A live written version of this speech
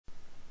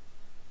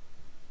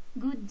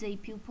Good day,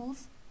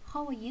 pupils.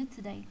 How are you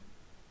today?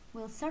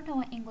 We'll start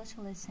our English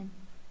lesson.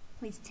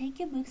 Please take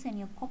your books and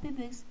your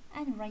copybooks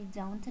and write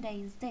down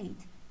today's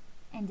date.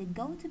 And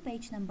go to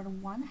page number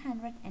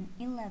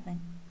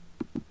 111.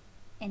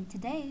 And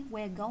today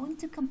we're going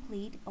to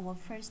complete our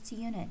first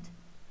unit.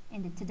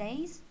 And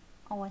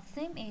our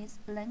theme is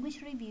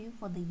language review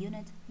for the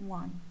unit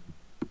 1.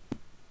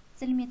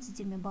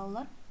 Сәлеметсіздер ме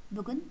балалар?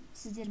 Бүгін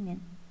сіздермен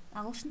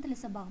ағылшын тілі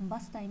сабағын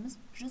бастаймыз.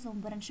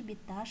 111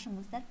 бетті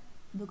ашыңыздар.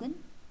 Бүгін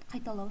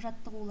қайталау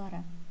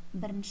жаттығулары.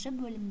 Бірінші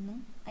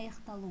бөлімнің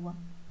аяқталуы.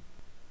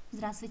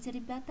 Здравствуйте,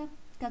 ребята!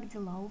 Как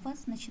дела у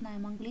вас?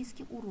 Начинаем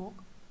английский урок.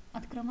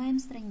 Открываем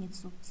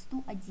страницу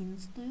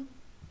 111.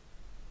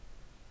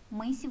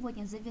 Мы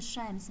сегодня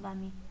завершаем с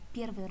вами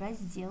первый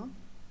раздел.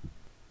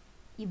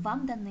 И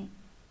вам даны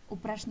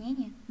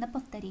упражнения на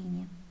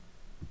повторение.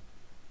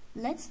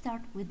 Let's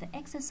start with the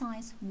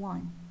exercise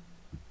 1.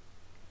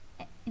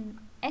 In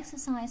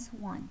exercise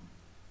 1.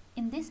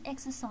 In this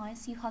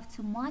exercise, you have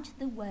to match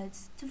the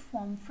words to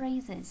form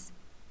phrases.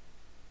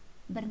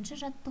 Бірінші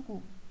жаттығу.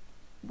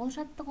 Бұл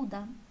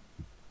жаттығуда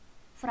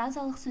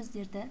фразалық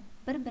сөздерді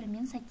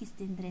бір-бірімен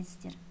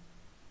сәйкестендіресіздер.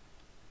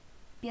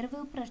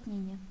 Первое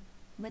упражнение.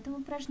 В этом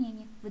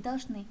упражнении вы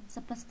должны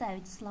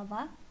сопоставить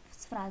слова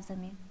с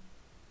фразами.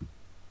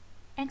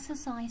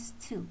 Exercise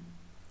 2.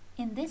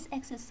 In this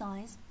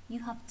exercise, you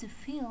have to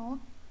fill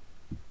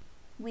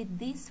with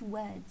these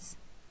words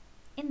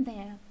in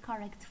their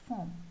correct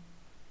form.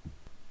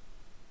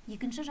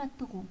 Екінші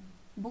жаттығу.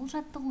 Бұл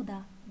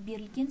жаттығуда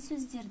берілген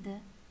сөздерді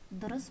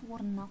дұрыс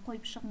орнына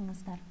қойып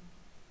шығыңыздар.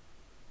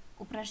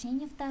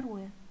 Упражнение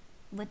второе.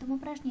 В этом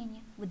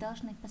упражнении вы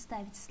должны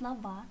поставить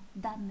слова,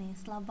 данные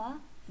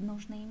слова в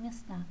нужные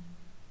места.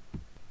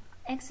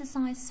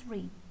 Exercise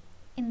 3.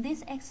 In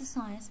this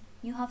exercise,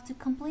 you have to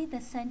complete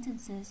the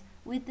sentences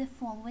with the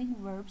following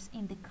verbs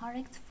in the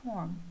correct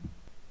form.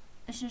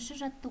 Үшінші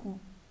жаттығу.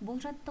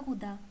 Бұл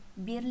жаттығуда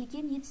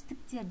берілген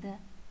етістіктерді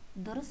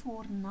дұрыс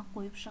орнына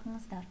қойып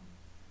шығыңыздар.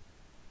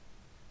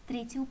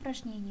 Третье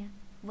упражнение.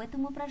 В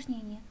этом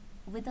упражнении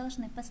вы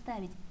должны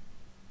поставить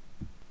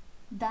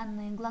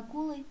данные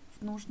глаголы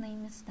в нужные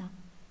места.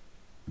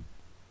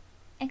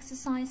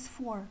 Exercise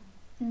 4.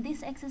 In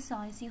this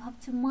exercise, you have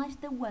to match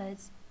the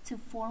words to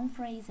form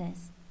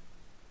phrases.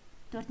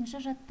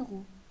 Төртінші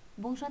жаттығу.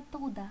 Бұл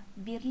жаттығуда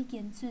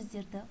берілген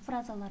сөздерді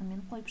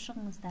фразалармен қойып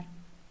шығыңыздар.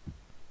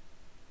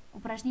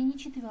 Упражнение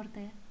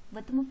четвертое. В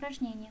этом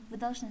упражнении вы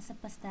должны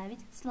сопоставить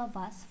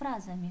слова с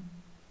фразами.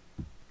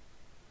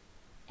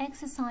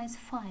 Exercise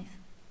 5.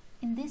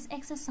 In this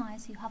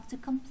exercise, you have to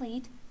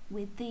complete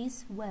with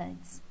these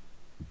words.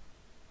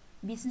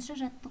 Бесінші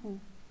жаттығу.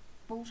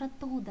 Бұл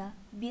жаттығуда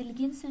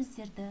берілген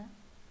сөздерді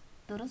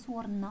дұрыс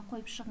орнына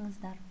қойып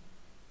шығыңыздар.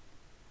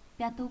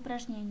 Пятое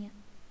упражнение.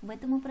 В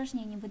этом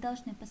упражнении вы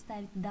должны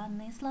поставить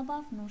данные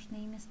слова в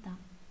нужные места.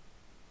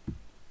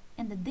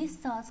 And this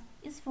task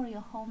is for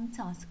your home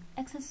task.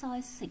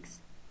 Exercise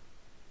 6.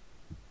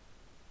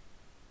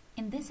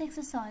 In this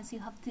exercise, you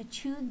have to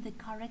choose the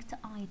correct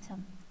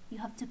item. You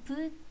have to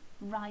put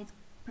right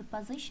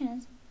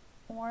prepositions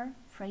or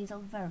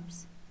phrasal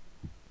verbs.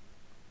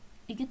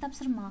 Үйге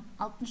тапсырма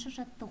 6-шы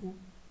жаттығу.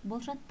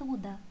 Бұл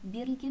жаттығуда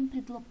берілген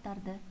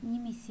предлогтарды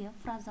немесе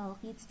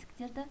фразалық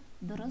етістіктерді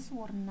дұрыс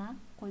орнына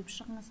қойып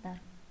шығыңыздар.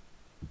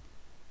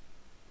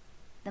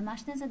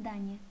 Домашнее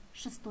задание.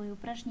 6-е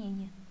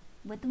упражнение.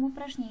 В этом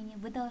упражнении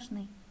вы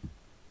должны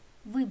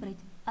выбрать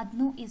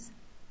одну из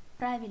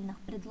правильных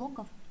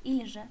предлогов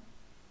или же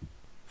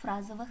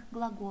фразовых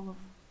глаголов.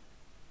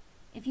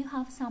 If you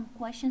have some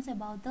questions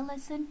about the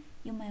lesson,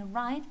 you may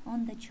write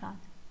on the chat.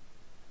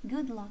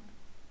 Good luck!